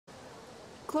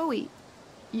Chloe,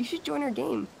 you should join our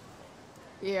game.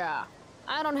 Yeah,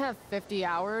 I don't have 50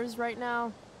 hours right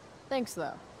now. Thanks,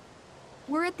 though.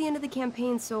 We're at the end of the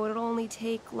campaign, so it'll only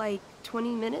take, like,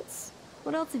 20 minutes.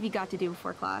 What else have you got to do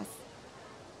before class?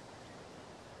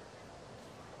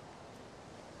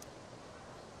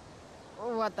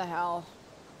 What the hell?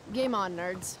 Game on,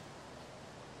 nerds.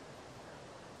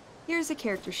 Here's a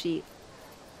character sheet.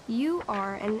 You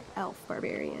are an elf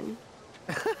barbarian.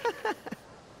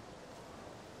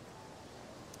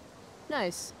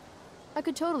 Nice. I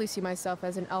could totally see myself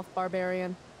as an elf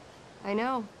barbarian. I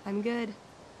know, I'm good.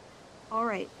 All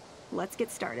right, let's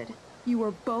get started. You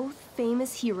are both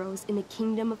famous heroes in the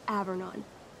Kingdom of Avernon,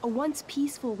 a once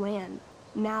peaceful land,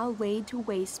 now laid to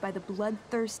waste by the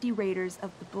bloodthirsty raiders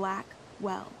of the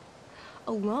Blackwell.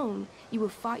 Alone, you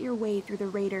have fought your way through the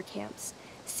raider camps,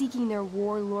 seeking their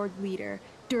warlord leader,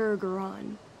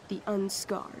 Durgaron, the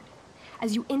Unscarred.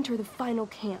 As you enter the final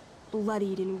camp,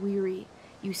 bloodied and weary,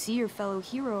 you see your fellow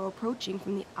hero approaching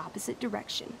from the opposite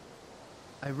direction.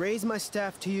 I raise my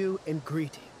staff to you in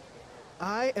greeting.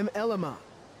 I am Elamon,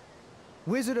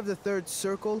 Wizard of the Third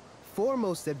Circle,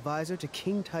 foremost advisor to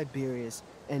King Tiberius,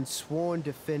 and sworn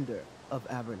defender of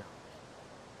Avernon.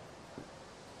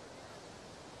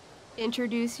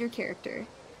 Introduce your character.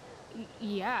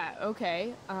 Yeah,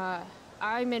 okay.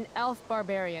 I'm an elf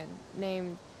barbarian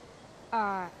named,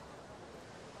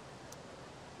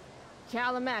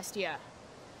 Calamastia.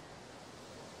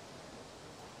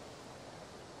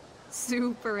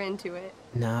 Super into it.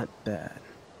 Not bad.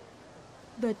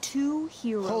 The two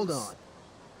heroes... Hold on.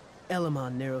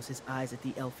 Elamon narrows his eyes at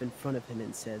the elf in front of him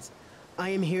and says,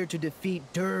 I am here to defeat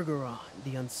Durgaron,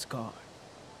 the Unscarred.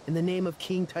 In the name of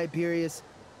King Tiberius,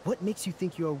 what makes you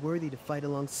think you are worthy to fight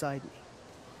alongside me?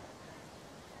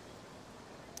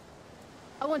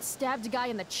 I once stabbed a guy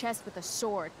in the chest with a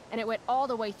sword, and it went all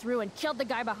the way through and killed the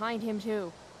guy behind him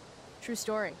too. True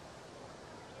story.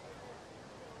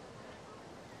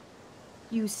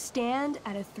 You stand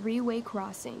at a three-way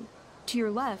crossing. To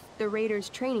your left, the raiders'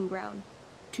 training ground.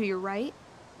 To your right,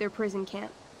 their prison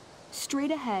camp.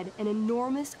 Straight ahead, an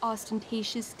enormous,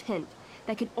 ostentatious tent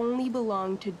that could only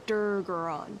belong to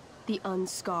Durgaron, the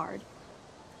Unscarred.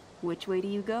 Which way do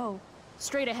you go?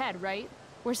 Straight ahead, right?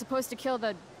 We're supposed to kill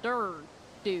the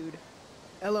dude.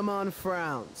 Elamon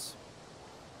frowns.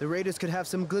 The raiders could have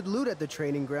some good loot at the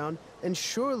training ground, and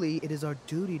surely it is our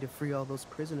duty to free all those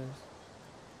prisoners.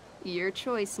 Your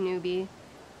choice, newbie.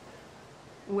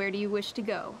 Where do you wish to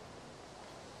go?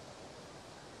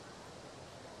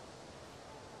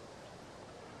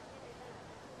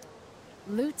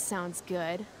 Loot sounds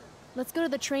good. Let's go to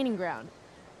the training ground.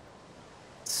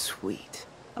 Sweet.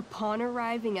 Upon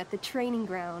arriving at the training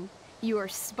ground, you are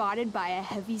spotted by a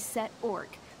heavy-set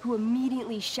orc who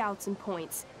immediately shouts and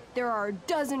points. There are a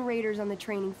dozen raiders on the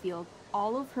training field,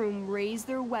 all of whom raise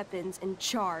their weapons and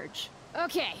charge.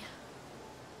 Okay.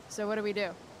 So what do we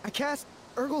do? I cast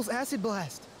Urgel's Acid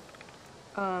Blast.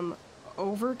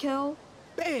 Overkill?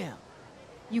 Bam!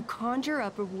 You conjure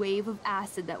up a wave of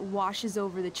acid that washes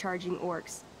over the charging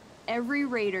orcs. Every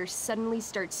raider suddenly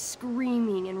starts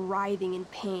screaming and writhing in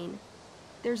pain.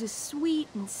 There's a sweet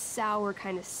and sour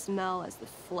kind of smell as the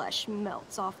flesh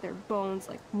melts off their bones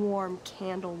like warm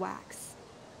candle wax.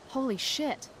 Holy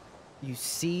shit. You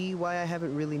see why I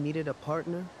haven't really needed a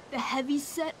partner? The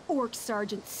heavy-set orc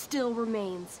sergeant still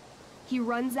remains. He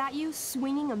runs at you,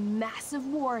 swinging a massive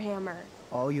warhammer.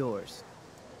 All yours.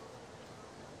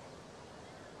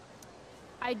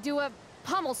 I do a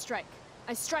pommel strike.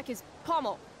 I strike his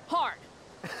pommel hard.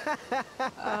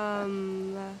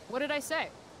 What did I say?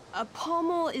 A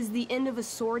pommel is the end of a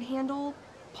sword handle.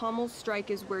 Pommel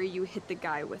strike is where you hit the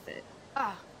guy with it.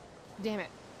 Ah, damn it.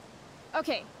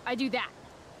 Okay, I do that.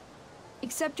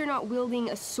 Except you're not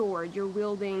wielding a sword, you're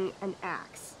wielding an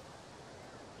axe.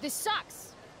 This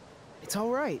sucks. It's all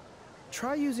right.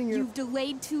 Try using your... You've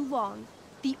delayed too long.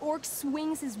 The orc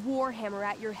swings his warhammer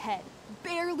at your head,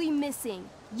 barely missing.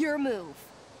 Your move.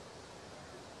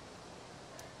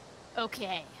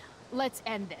 Okay, let's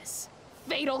end this.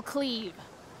 Fatal cleave.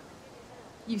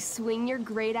 You swing your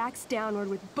great axe downward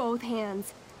with both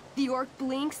hands. The orc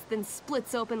blinks, then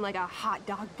splits open like a hot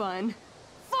dog bun.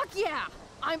 Fuck yeah!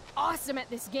 I'm awesome at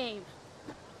this game.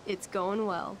 It's going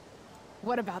well.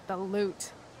 What about the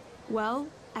loot? Well,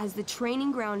 as the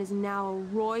training ground is now a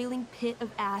roiling pit of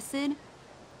acid,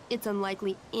 it's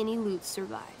unlikely any loot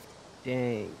survived.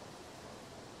 Dang.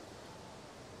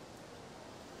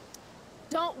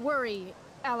 Don't worry,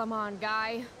 Elamon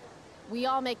guy. We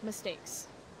all make mistakes.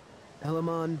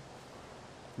 Elamon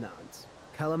nods.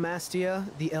 Calamastia,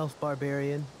 the elf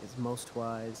barbarian, is most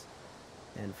wise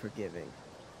and forgiving.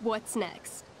 What's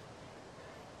next?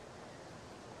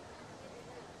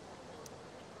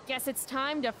 Guess it's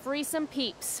time to free some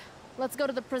peeps. Let's go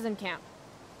to the prison camp.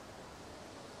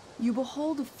 You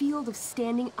behold a field of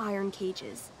standing iron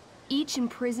cages, each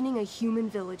imprisoning a human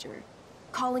villager,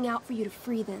 calling out for you to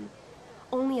free them.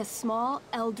 Only a small,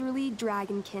 elderly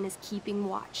dragonkin is keeping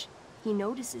watch. He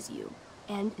notices you,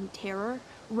 and in terror,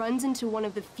 runs into one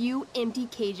of the few empty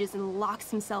cages and locks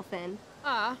himself in.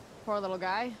 Ah, poor little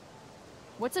guy.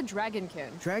 What's a dragonkin?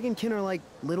 Dragonkin are like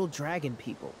little dragon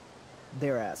people.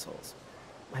 They're assholes.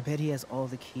 I bet he has all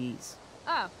the keys.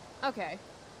 Oh, okay.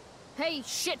 Hey,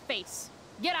 shitface!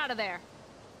 Get out of there!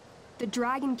 The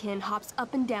dragonkin hops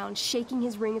up and down, shaking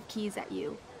his ring of keys at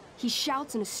you. He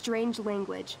shouts in a strange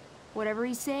language. Whatever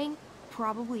he's saying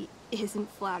probably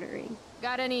isn't flattering.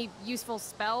 Got any useful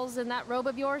spells in that robe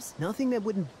of yours? Nothing that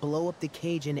wouldn't blow up the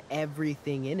cage and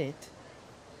everything in it.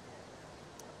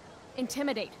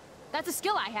 Intimidate. That's a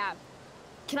skill I have.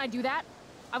 Can I do that?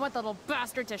 I want the little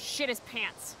bastard to shit his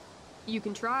pants. You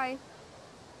can try.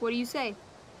 What do you say?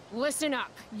 Listen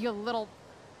up, you little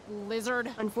lizard.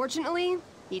 Unfortunately,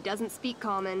 he doesn't speak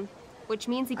common, which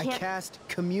means he can't— I cast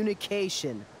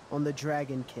communication on the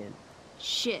dragonkin.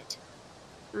 Shit.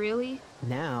 Really?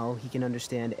 Now he can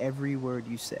understand every word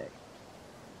you say.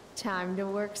 Time to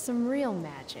work some real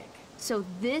magic. So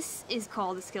this is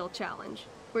called a skill challenge,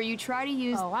 where you try to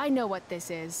use— Oh, I know what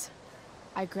this is.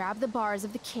 I grab the bars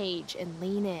of the cage and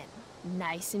lean in,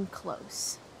 nice and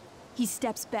close. He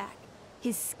steps back,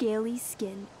 his scaly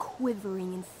skin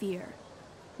quivering in fear.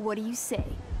 What do you say?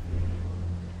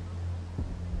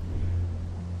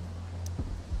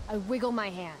 I wiggle my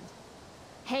hand.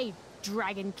 Hey,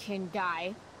 dragonkin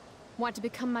guy. Want to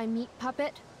become my meat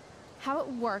puppet? How it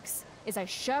works is I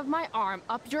shove my arm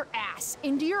up your ass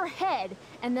into your head,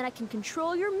 and then I can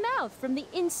control your mouth from the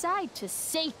inside to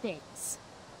say things.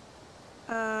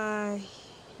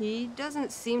 He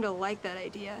doesn't seem to like that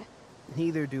idea.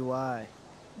 Neither do I.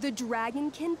 The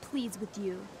dragonkin pleads with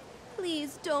you.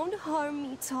 Please don't harm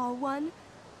me, tall one,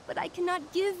 but I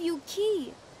cannot give you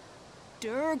key.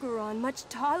 Durgaron much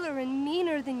taller and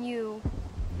meaner than you.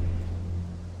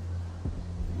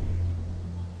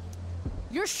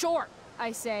 You're short,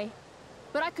 I say.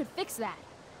 But I could fix that.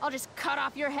 I'll just cut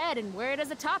off your head and wear it as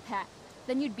a top hat.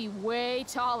 Then you'd be way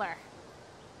taller.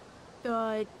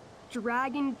 The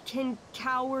dragonkin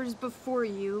cowers before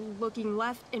you, looking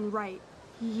left and right.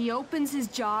 He opens his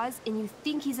jaws, and you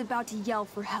think he's about to yell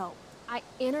for help. I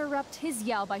interrupt his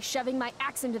yell by shoving my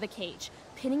axe into the cage,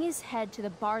 pinning his head to the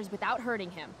bars without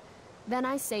hurting him. Then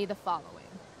I say the following.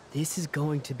 This is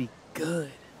going to be good.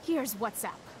 Here's what's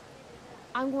up.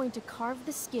 I'm going to carve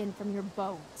the skin from your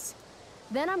bones.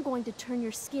 Then I'm going to turn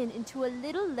your skin into a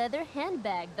little leather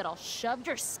handbag that I'll shove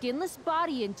your skinless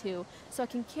body into so I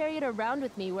can carry it around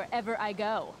with me wherever I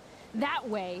go. That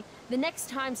way, the next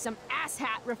time some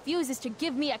asshat refuses to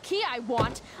give me a key I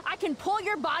want, I can pull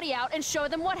your body out and show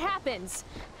them what happens.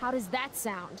 How does that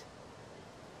sound?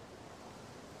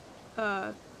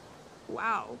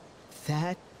 Wow.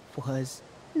 That was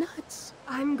nuts.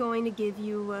 I'm going to give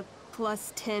you a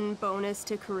 +10 bonus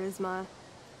to charisma.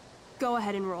 Go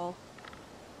ahead and roll.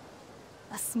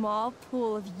 A small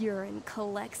pool of urine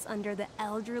collects under the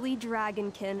elderly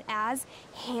dragonkin as,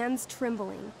 hands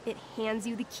trembling, it hands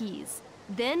you the keys.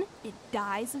 Then it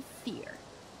dies of fear.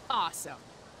 Awesome.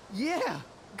 Yeah!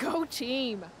 Go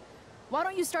team! Why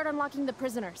don't you start unlocking the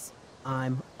prisoners?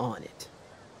 I'm on it.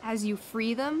 As you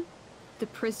free them, the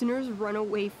prisoners run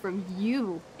away from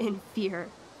you in fear.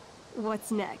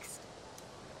 What's next?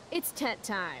 It's tent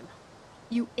time.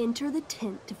 You enter the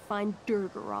tent to find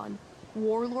Durgaron,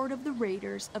 warlord of the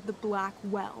raiders of the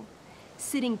Blackwell,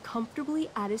 sitting comfortably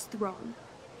at his throne.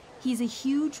 He's a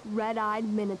huge red-eyed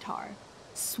minotaur,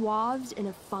 swathed in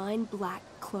a fine black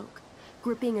cloak,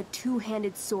 gripping a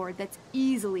two-handed sword that's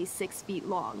easily 6 feet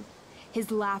long.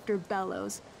 His laughter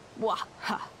bellows, "Wah ha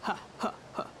ha ha ha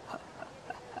ha ha.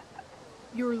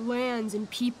 Your lands and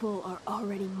people are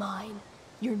already mine.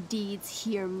 Your deeds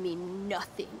here mean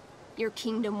nothing. Your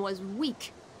kingdom was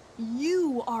weak.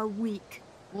 You are weak."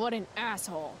 What an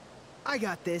asshole. I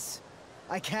got this.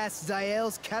 I cast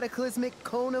Zael's cataclysmic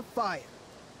cone of fire.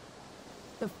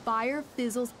 The fire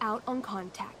fizzles out on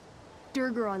contact.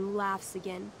 Durgaron laughs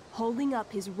again, holding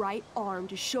up his right arm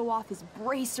to show off his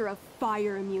bracer of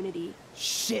fire immunity.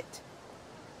 Shit!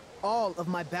 All of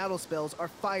my battle spells are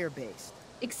fire-based.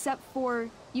 Except for,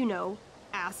 you know,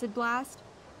 Acid Blast,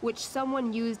 which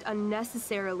someone used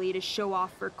unnecessarily to show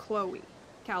off for Chloe.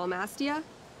 Calamastia?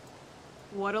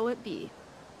 What'll it be?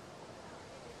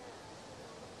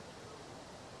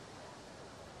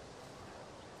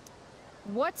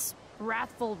 What's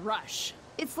Wrathful Rush?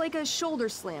 It's like a shoulder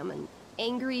slam, an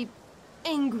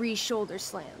angry shoulder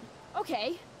slam.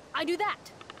 Okay, I do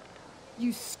that.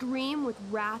 You scream with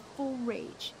wrathful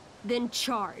rage, then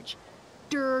charge.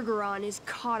 Durgaron is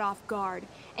caught off guard,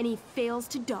 and he fails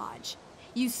to dodge.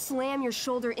 You slam your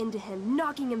shoulder into him,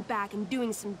 knocking him back and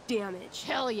doing some damage.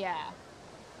 Hell yeah.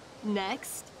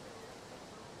 Next.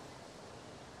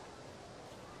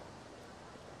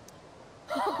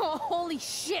 Holy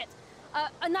shit!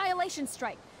 Annihilation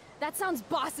Strike. That sounds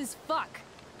boss as fuck.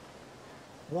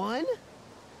 One?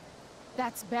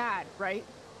 That's bad, right?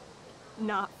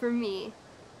 Not for me.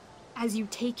 As you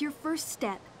take your first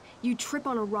step, you trip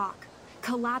on a rock,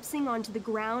 collapsing onto the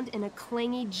ground in a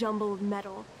clangy jumble of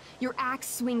metal. Your axe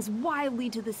swings wildly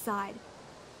to the side.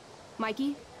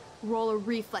 Mikey, roll a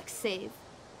reflex save.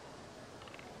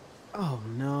 Oh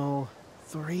no.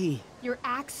 3. Your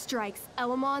axe strikes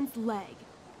Elamon's leg.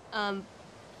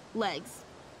 Legs.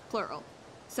 Plural.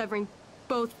 Severing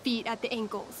both feet at the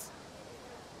ankles.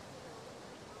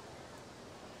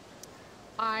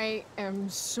 I am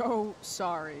so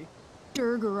sorry.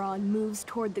 Durgaron moves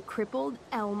toward the crippled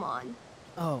Elmon.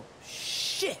 Oh,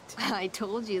 shit! I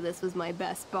told you this was my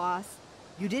best boss.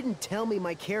 You didn't tell me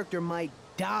my character might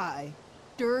die.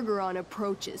 Durgaron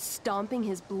approaches, stomping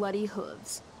his bloody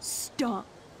hooves. Stomp,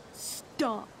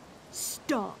 stomp,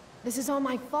 stomp. This is all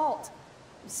my fault.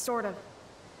 Sort of.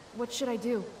 What should I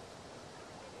do?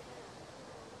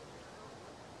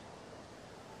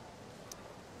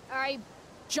 I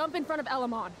jump in front of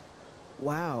Elamon.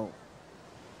 Wow.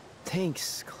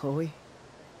 Thanks, Chloe.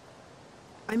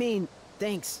 I mean,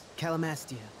 thanks,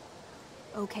 Calamastia.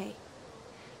 Okay.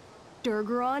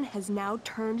 Durgaron has now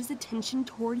turned his attention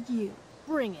toward you.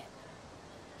 Bring it.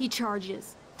 He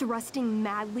charges, thrusting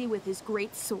madly with his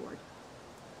great sword.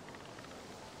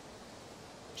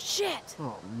 Shit!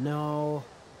 Oh no.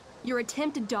 Your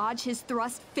attempt to dodge his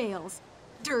thrust fails.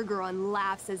 Durgaron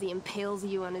laughs as he impales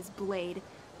you on his blade,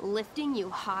 lifting you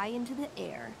high into the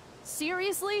air.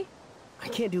 Seriously? I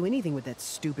can't do anything with that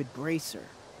stupid bracer.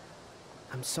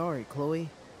 I'm sorry, Chloe.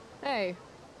 Hey,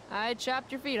 I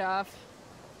chopped your feet off.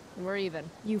 We're even.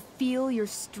 You feel your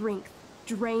strength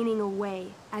draining away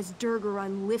as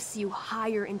Durgaron lifts you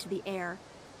higher into the air.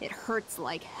 It hurts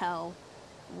like hell.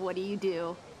 What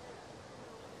do?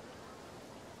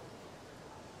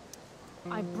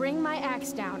 I bring my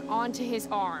axe down onto his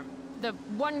arm. The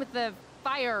one with the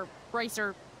fire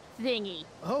bracer thingy.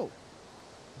 Oh,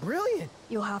 brilliant!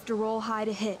 You'll have to roll high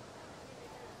to hit.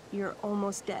 You're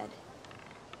almost dead.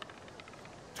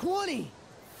 20!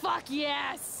 Fuck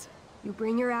yes! You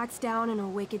bring your axe down in a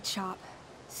wicked chop,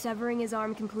 severing his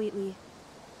arm completely.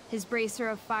 His bracer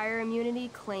of fire immunity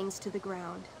clings to the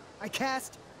ground. I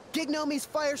cast Gignomi's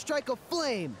Fire Strike of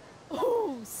Flame!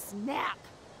 Ooh, snap!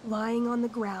 Lying on the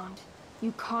ground,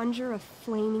 you conjure a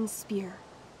flaming spear,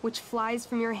 which flies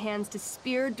from your hands to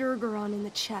spear Durgaron in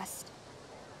the chest,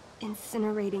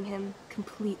 incinerating him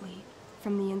completely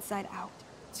from the inside out.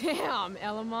 Damn,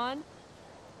 Elamon.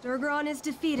 Durgaron is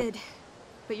defeated,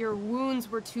 but your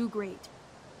wounds were too great.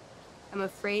 I'm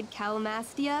afraid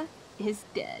Calamastia is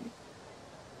dead.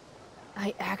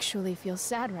 I actually feel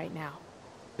sad right now.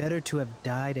 Better to have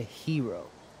died a hero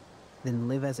than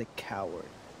live as a coward.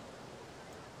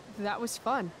 That was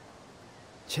fun.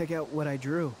 Check out what I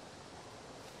drew.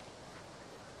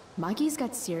 Mikey's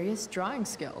got serious drawing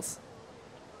skills.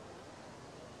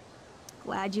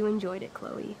 Glad you enjoyed it,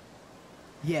 Chloe.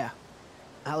 Yeah,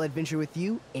 I'll adventure with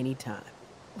you anytime.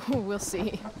 We'll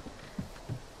see.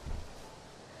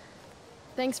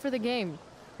 Thanks for the game,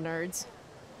 nerds.